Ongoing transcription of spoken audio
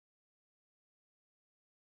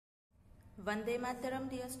Vande Mataram,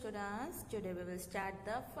 dear students. Today we will start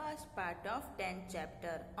the first part of 10th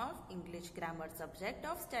chapter of English grammar subject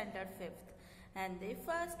of standard 5th. And the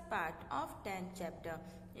first part of 10th chapter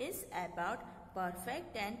is about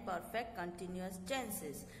perfect and perfect continuous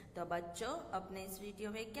tenses. तो बच्चों अपने इस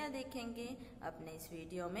video में क्या देखेंगे? अपने इस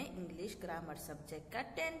video में इंग्लिश ग्रामर सब्जेक्ट का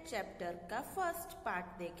 10th चैप्टर का फर्स्ट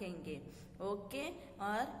पार्ट देखेंगे. ओके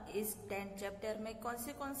और इस 10th चैप्टर में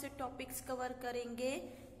कौन से टॉपिक्स कवर करेंगे?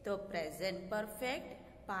 तो present perfect,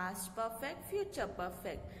 past perfect, future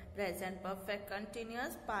perfect. Present perfect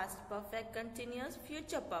continuous, past perfect continuous,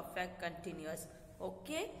 future perfect continuous.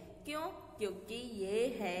 Okay क्यों? क्योंकि ये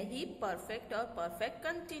है ही परफेक्ट और परफेक्ट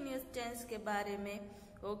कंटिन्यूअस टेंस के बारे में.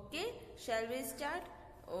 Okay shall we start?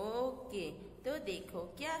 Okay तो देखो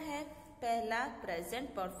क्या है. पहला प्रेजेंट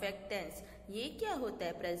परफेक्ट टेंस. ये क्या होता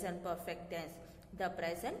है present perfect tense? The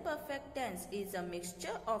present perfect tense is a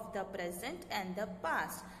mixture of the present and the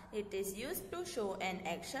past. It is used to show an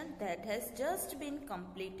action that has just been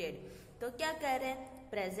completed. तो क्या कह रहे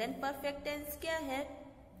हैं? Present perfect tense क्या है?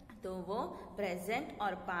 तो वो present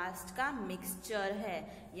और पास्ट का मिक्सचर है.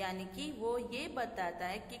 यानी कि वो ये बताता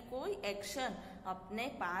है कि कोई एक्शन अपने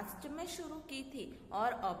पास्ट में शुरू की थी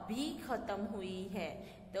और अभी खत्म हुई है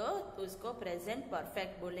तो उसको प्रेजेंट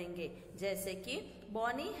परफेक्ट बोलेंगे. जैसे कि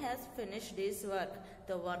Bonnie has finished this work.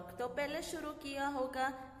 तो वर्क तो पहले शुरू किया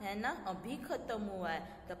होगा है ना, अभी खत्म हुआ है.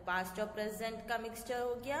 तो पास्ट और प्रेजेंट का मिक्सचर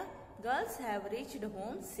हो गया. Girls have reached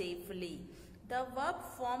home safely. The verb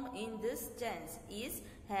form in this tense is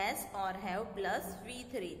has or have plus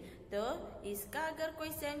V3. तो इसका अगर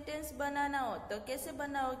कोई सेंटेंस बनाना हो तो कैसे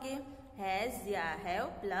बनाओगे? Has या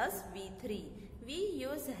have plus V3. We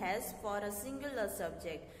use has for a singular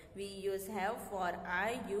subject. We use have for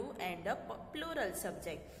I, you and a plural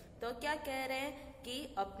subject. तो क्या कह रहे हैं कि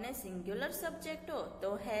अपने सिंगुलर सब्जेक्ट हो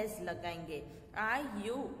तो हैज लगाएंगे, आई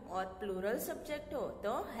यू और प्लूरल सब्जेक्ट हो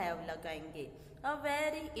तो हैव लगाएंगे. A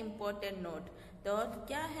very important note. तो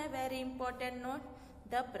क्या है very important note?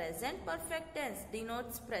 The present perfect tense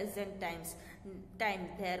denotes present time.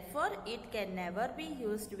 Therefore it can never be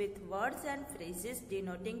used with words and phrases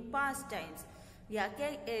denoting past times. या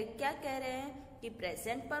क्या कह रहे हैं कि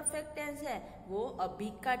प्रेजेंट परफेक्ट टेंस है वो अभी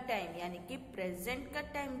का टाइम यानी कि प्रेजेंट का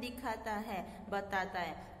टाइम दिखाता है, बताता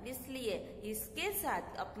है. इसलिए इसके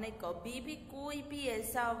साथ अपने कभी भी कोई भी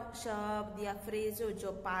ऐसा शब्द या फ्रेज हो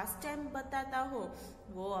जो पास्ट टाइम बताता हो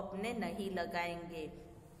वो अपने नहीं लगाएंगे.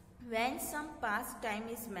 When some past time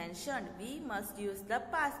is mentioned, we must use the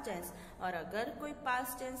past tense. और अगर कोई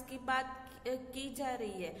past tense की बात की जा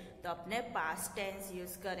रही है तो अपने past tense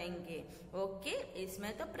यूज करेंगे. ओके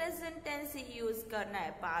इसमें तो present tense ही यूज करना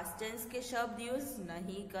है, past tense के शब्द यूज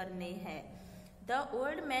नहीं करने हैं. The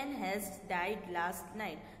old man has died last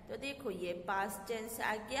night. तो देखो ये past tense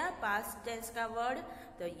आ गया, past tense का वर्ड,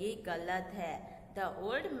 तो ये गलत है. The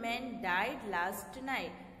old man died last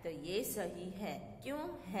night. तो ये सही है. क्यों?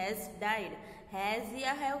 Has died. हैज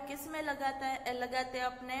या हैव किस में लगाते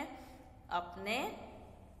अपने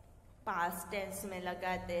पास्ट टेंस में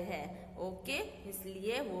लगाते हैं. ओके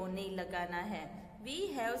इसलिए वो नहीं लगाना है. We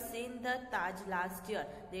have seen the Taj last year.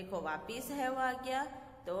 देखो वापिस हैव आ गया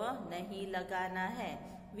तो नहीं लगाना है.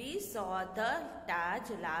 We saw the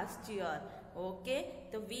Taj last year. Okay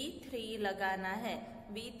तो V3 लगाना है.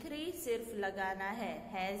 V3 सिर्फ लगाना है,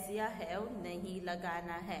 हैज या हैव नहीं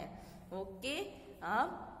लगाना है. ओके अब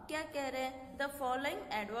क्या कह रहे हैं? The following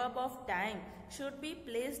adverb of time should be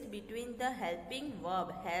placed between the helping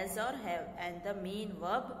verb has और have and the main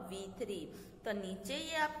verb V3. तो नीचे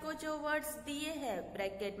ये आपको जो वर्ड्स दिए हैं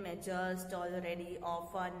ब्रैकेट में, जस्ट, ऑलरेडी,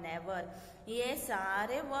 ऑफन, नेवर, ये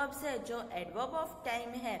सारे वर्ब्स है जो एडवर्ब ऑफ टाइम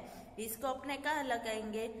है. इसको अपने कहाँ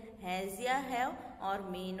लगाएंगे? हैज या हैव और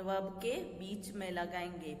मेन वर्ब के बीच में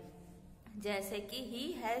लगाएंगे. जैसे कि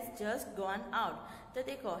he has just gone out. तो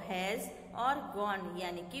देखो हैज और गॉन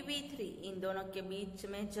यानी कि V3 इन दोनों के बीच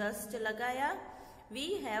में जस्ट लगाया. We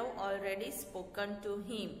have already spoken to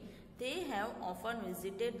him. They have often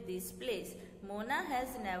visited this place. Mona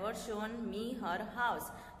has never shown me her house.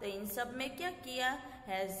 तो इन सब में क्या किया?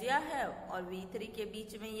 हैज या हैव और V3 के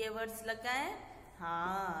बीच में ये वर्ड्स लगाए.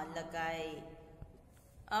 हाँ लगाए.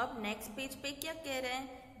 अब नेक्स्ट पेज पे क्या कह रहे हैं?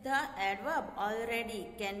 The adverb already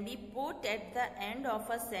can be put at the end of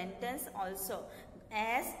a sentence also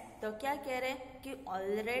as. तो क्या कह रहे हैं कि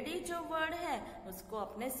already जो वर्ड है उसको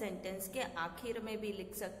अपने सेंटेंस के आखिर में भी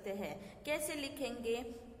लिख सकते हैं. कैसे लिखेंगे?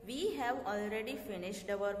 We have already finished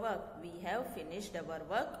our work. We have finished our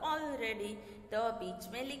work already. तो बीच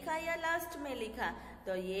में लिखा या लास्ट में लिखा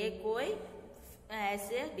तो ये कोई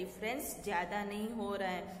ऐसे डिफरेंस ज्यादा नहीं हो रहा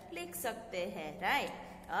है, लिख सकते हैं. राइट.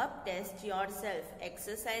 अब टेस्ट योर सेल्फ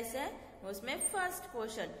एक्सरसाइज है, उसमें first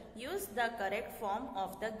question use the correct form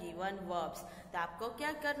of the given verbs. तो आपको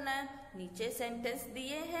क्या करना है, नीचे सेंटेंस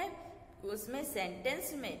दिए हैं, उसमें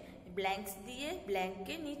सेंटेंस में ब्लैंक्स दिए, ब्लैंक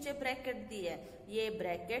के नीचे ब्रैकेट दिए, ये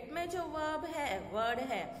ब्रैकेट में जो वर्ड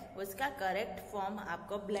है उसका करेक्ट फॉर्म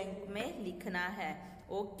आपको ब्लैंक में लिखना है।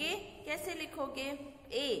 ओके, कैसे लिखोगे?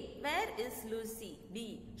 ए, where is Lucy? B,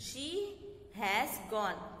 she has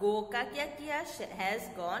gone, गो का क्या किया, has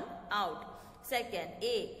gone out. Second,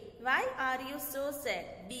 A, Y are you so sad?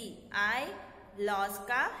 B, I lost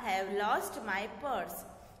का have lost my purse.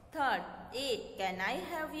 Third, A, can I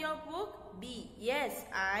have your book? B, yes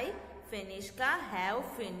I finish का have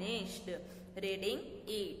finished reading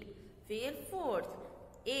it. फिर fourth,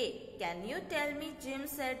 A, can you tell me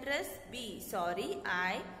gyms address? B, sorry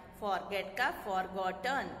I forget का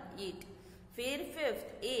forgotten it. फिर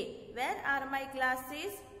fifth, A, where are my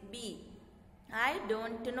glasses? B, I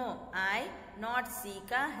don't know I not सी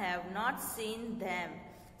का have not seen them.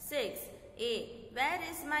 Six, A, where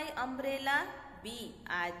is my umbrella? B,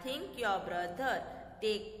 I think your brother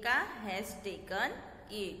take का has taken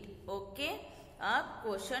it. Okay, अब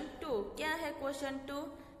question 2 क्या है? Question 2,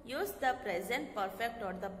 use the present perfect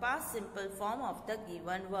और the past simple form of the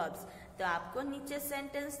given verbs. तो आपको नीचे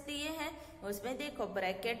sentence दिए हैं, उसमें देखो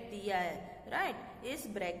ब्रैकेट दिया है, राइट। इस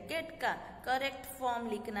ब्रैकेट का करेक्ट फॉर्म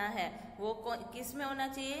लिखना है, वो किस में होना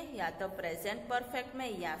चाहिए? या तो प्रेजेंट परफेक्ट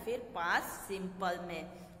में या फिर पास्ट सिंपल में।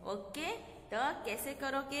 ओके, तो कैसे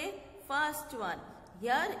करोगे? First one,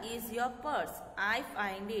 here is your purse, I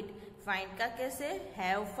find it, find का कैसे?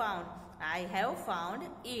 Have found, I have found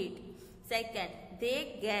it. Second, they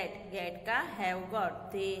get का have got,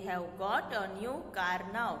 they have got a new car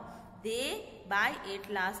now, they buy it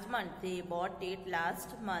last month, they bought it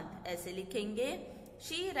last month, ऐसे लिखेंगे।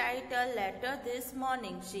 she write a letter this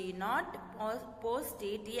morning, she not post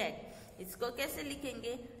it yet, इसको कैसे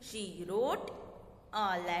लिखेंगे? she wrote a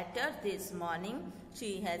letter this morning,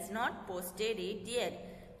 she has not posted it yet।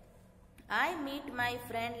 I meet my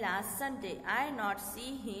friend last Sunday, I not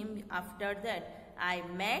see him after that, I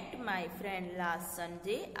met my friend last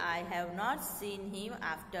Sunday, I have not seen him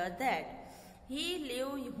after that। He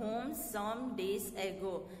leave home some days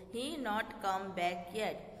ago, he not come back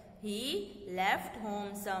yet, he left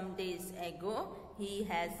home some days ago, he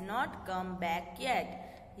has not come back yet।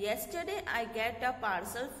 Yesterday I get a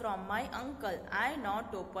parcel from my uncle, I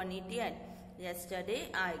not open it yet, yesterday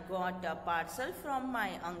I got a parcel from my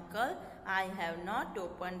uncle, I have not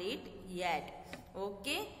opened it yet।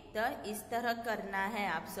 Okay, तो इस तरह करना है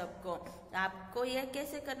आप सबको। आपको यह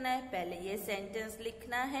कैसे करना है? पहले ये सेंटेंस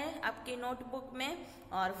लिखना है आपकी नोटबुक में,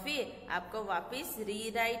 और फिर आपको वापस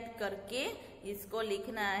रीराइट करके इसको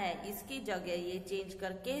लिखना है, इसकी जगह ये चेंज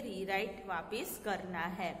करके रीराइट वापस करना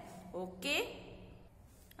है। ओके,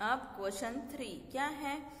 अब क्वेश्चन 3 क्या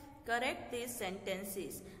है? Correct this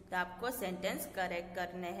sentences. तो आपको सेंटेंस करेक्ट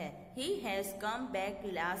करने हैं। He has come back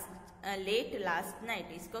late last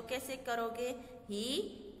night, इसको कैसे करोगे? ही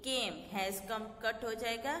केम, हैज कम कट हो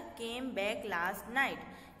जाएगा, came back last night.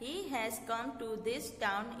 He has come to this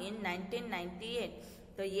town in 1998,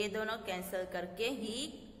 तो ये दोनों कैंसिल करके ही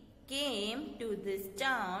came to this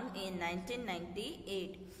town in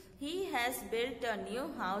 1998। He has built a new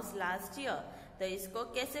house last year, तो इसको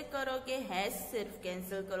कैसे करोगे? हैज सिर्फ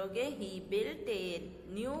कैंसिल करोगे, ही built a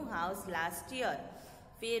new house last year.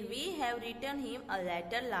 फिर we have written him a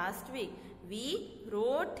letter last week, we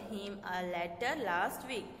wrote him a letter last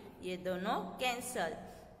week, ये दोनों cancel.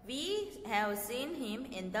 We have seen him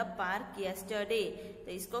in the park yesterday,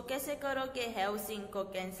 तो इसको कैसे करोगे? Have seen को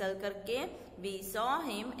cancel करके we saw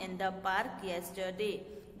him in the park yesterday.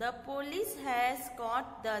 The police has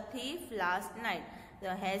caught the thief last night,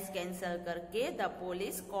 तो has cancel करके the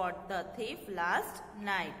police caught the thief last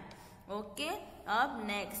night. Okay, अब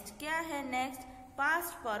next क्या है? Next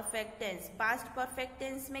past perfect tense. Past perfect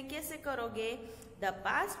tense में कैसे करोगे? The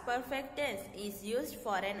past perfect tense is used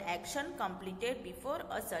for an action completed before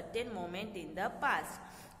a certain moment in the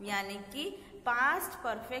past. यानी कि past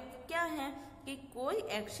perfect क्या है कि कोई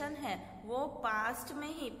एक्शन है वो पास्ट में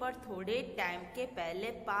ही पर थोड़े टाइम के पहले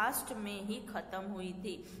पास्ट में ही खत्म हुई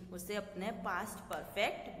थी, उसे अपने पास्ट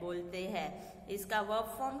परफेक्ट बोलते हैं। इसका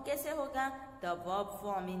वर्ब फॉर्म कैसे होगा? The verb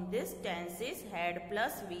form in this tense is had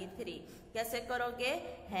plus V3। कैसे करोगे?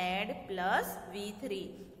 Had plus V3।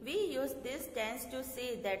 We use this tense to say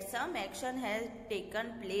that some action has taken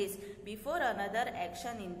place before another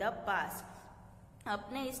action in the past।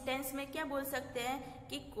 अपने इस tense में क्या बोल सकते हैं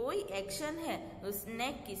कि कोई एक्शन है,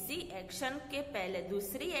 उसने किसी एक्शन के पहले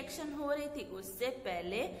दूसरी एक्शन हो रही थी, उससे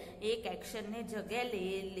पहले एक एक्शन ने जगह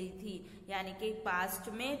ले ली थी, यानी कि पास्ट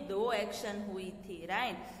में दो एक्शन हुई थी,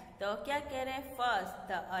 राइट। तो क्या कह रहे हैं,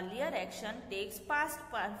 first the earlier action takes past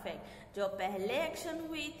perfect. जो पहले एक्शन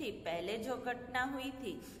हुई थी, पहले जो घटना हुई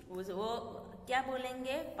थी वो क्या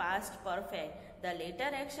बोलेंगे, past perfect. The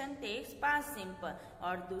letter action takes past simple,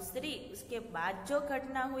 और दूसरी उसके बाद जो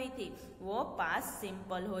घटना हुई थी वो पास्ट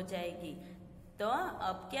सिंपल हो जाएगी। तो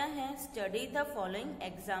अब क्या है, स्टडी द फॉलोइंग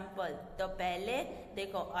एग्जाम्पल। तो पहले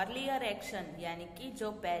देखो अर्लियर एक्शन यानी कि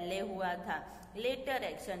जो पहले हुआ था, लेटर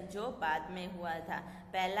एक्शन जो बाद में हुआ था।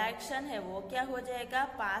 पहला एक्शन है वो क्या हो जाएगा,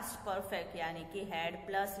 पास्ट परफेक्ट यानी कि हैड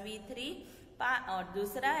प्लस V3, और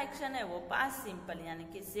दूसरा एक्शन है वो पास्ट सिंपल यानी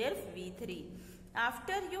कि सिर्फ V3।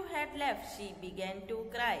 After you had left she begin to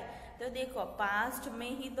cry. तो देखो पास्ट में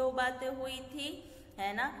ही दो बातें हुई थी,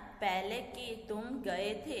 है ना, पहले कि तुम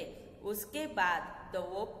गए थे, उसके बाद तो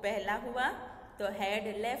वो पहला हुआ तो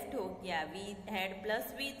हैड लेफ्ट हो गया, हैड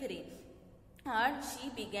प्लस V3, और शी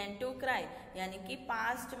बिगेन टू क्राई यानी कि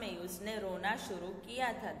पास्ट में उसने रोना शुरू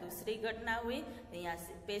किया था, दूसरी घटना हुई, यहाँ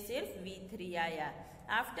पे सिर्फ V3 आया।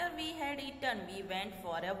 After we had eaten we went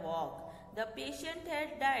for a walk. The patient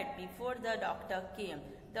had died before the doctor came.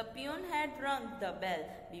 The peon had rung the bell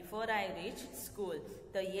before I reached school.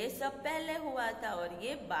 तो ये सब पहले हुआ था और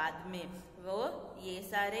ये बाद में, वो ये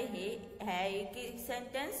सारे है एक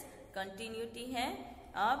सेंटेंस, कंटिन्यूटी है।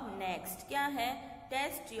 अब नेक्स्ट क्या है,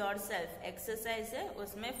 टेस्ट योर सेल्फ एक्सरसाइज है,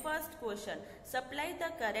 उसमें first question, supply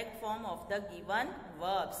the correct form of the given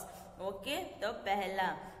verbs. Okay, तो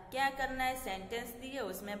पहला क्या करना है, सेंटेंस दिए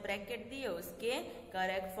उसमें ब्रैकेट दिए, उसके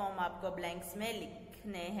करेक्ट फॉर्म आपको ब्लैंक्स में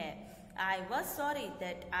लिखने हैं। I was sorry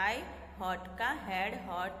that I hot का had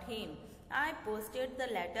hot him. I posted the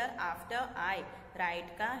letter after I right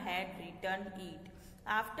का had return it.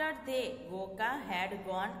 After they गो का had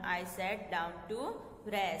gone I set down to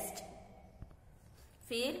rest.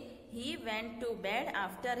 फिर he went to bed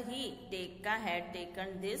after he take का had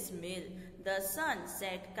taken this meal. The sun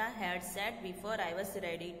set का had set before I was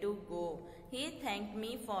ready to go. He thanked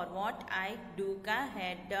me for what I do का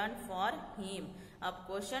had done for him. अब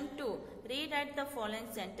question 2, rewrite the following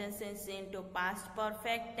sentences into past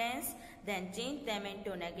perfect tense, then change them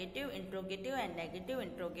into negative, interrogative and negative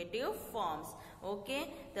interrogative forms. Okay,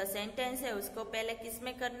 तो sentence है उसको पहले किस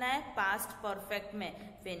में करना है, पास्ट परफेक्ट में,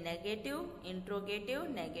 फिर नेगेटिव, इंट्रोगेटिव,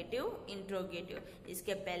 नेगेटिव, इंट्रोगेटिव।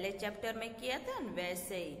 इसके पहले चैप्टर में किया था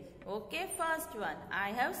वैसे ही। Okay, first one,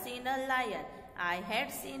 I have seen a lion, I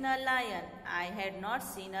had seen a lion. I had not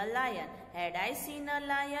seen a lion. Had I seen a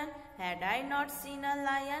lion? Had I not seen a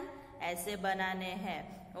lion? ऐसे बनाने हैं।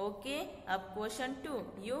 Okay, अब question 2,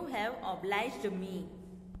 You have obliged me.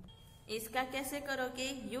 इसका कैसे करोगे,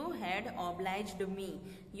 You had obliged me.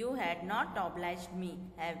 You had not obliged me.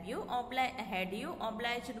 Had you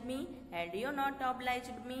obliged me? Had you not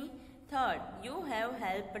obliged me? Third, you have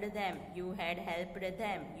helped them. You had helped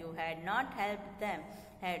them. You had not helped them.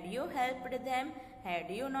 Had you helped them?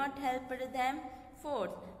 Had you not helped them?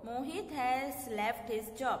 Fourth, Mohit has left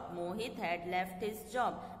his job. Mohit had left his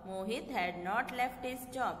job. Mohit had not left his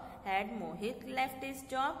job. Had Mohit left his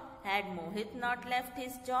job? Had Mohit not left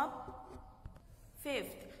his job?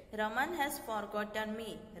 Fifth, Raman has forgotten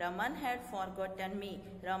me. Raman had forgotten me.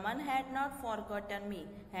 Raman had not forgotten me.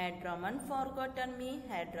 Had Raman forgotten me?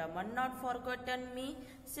 Had Raman not forgotten me?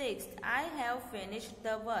 Sixth, I have finished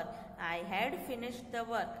the work. I had finished the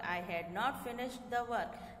work. I had not finished the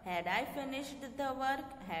work. Had I finished the work?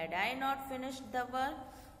 Had I not finished the work?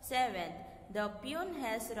 Seventh, the peon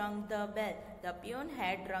has rung the bell. The peon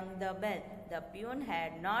had rung the bell. The peon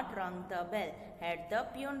had not rung the bell. Had the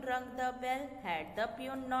peon rung the bell? Had the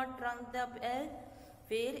peon not rung the bell?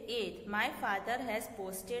 फिर 8, my father has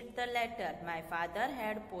posted the letter. My father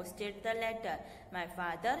had posted the letter. My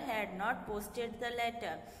father had not posted the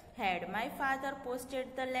letter. Had my father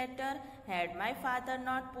posted the letter? Had my father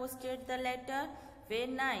not posted the letter? Way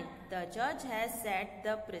 9, the judge has set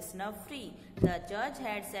the prisoner free. The judge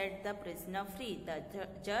had set the prisoner free. The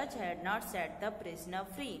judge had not set the prisoner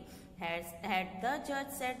free. Had the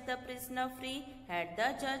judge set the prisoner free? Had the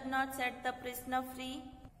judge not set the prisoner free?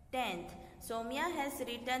 10th, Somya has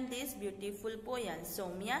written this beautiful poem.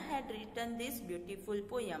 Somya had written this beautiful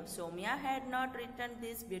poem. Somya had not written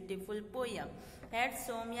this beautiful poem. Had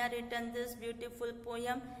Somya written this beautiful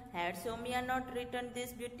poem? Had Somya not written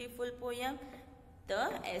this beautiful poem? तो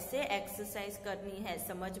ऐसे exercise करनी है।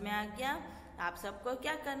 समझ में आ गया? आप सबको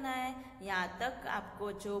क्या करना है, यहाँ तक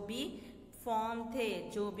आपको जो भी फॉर्म थे,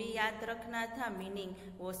 जो भी याद रखना था मीनिंग,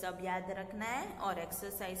 वो सब याद रखना है और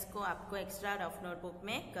एक्सरसाइज को आपको एक्स्ट्रा रफ नोटबुक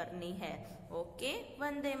में करनी है। ओके,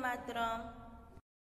 वंदे मातरम।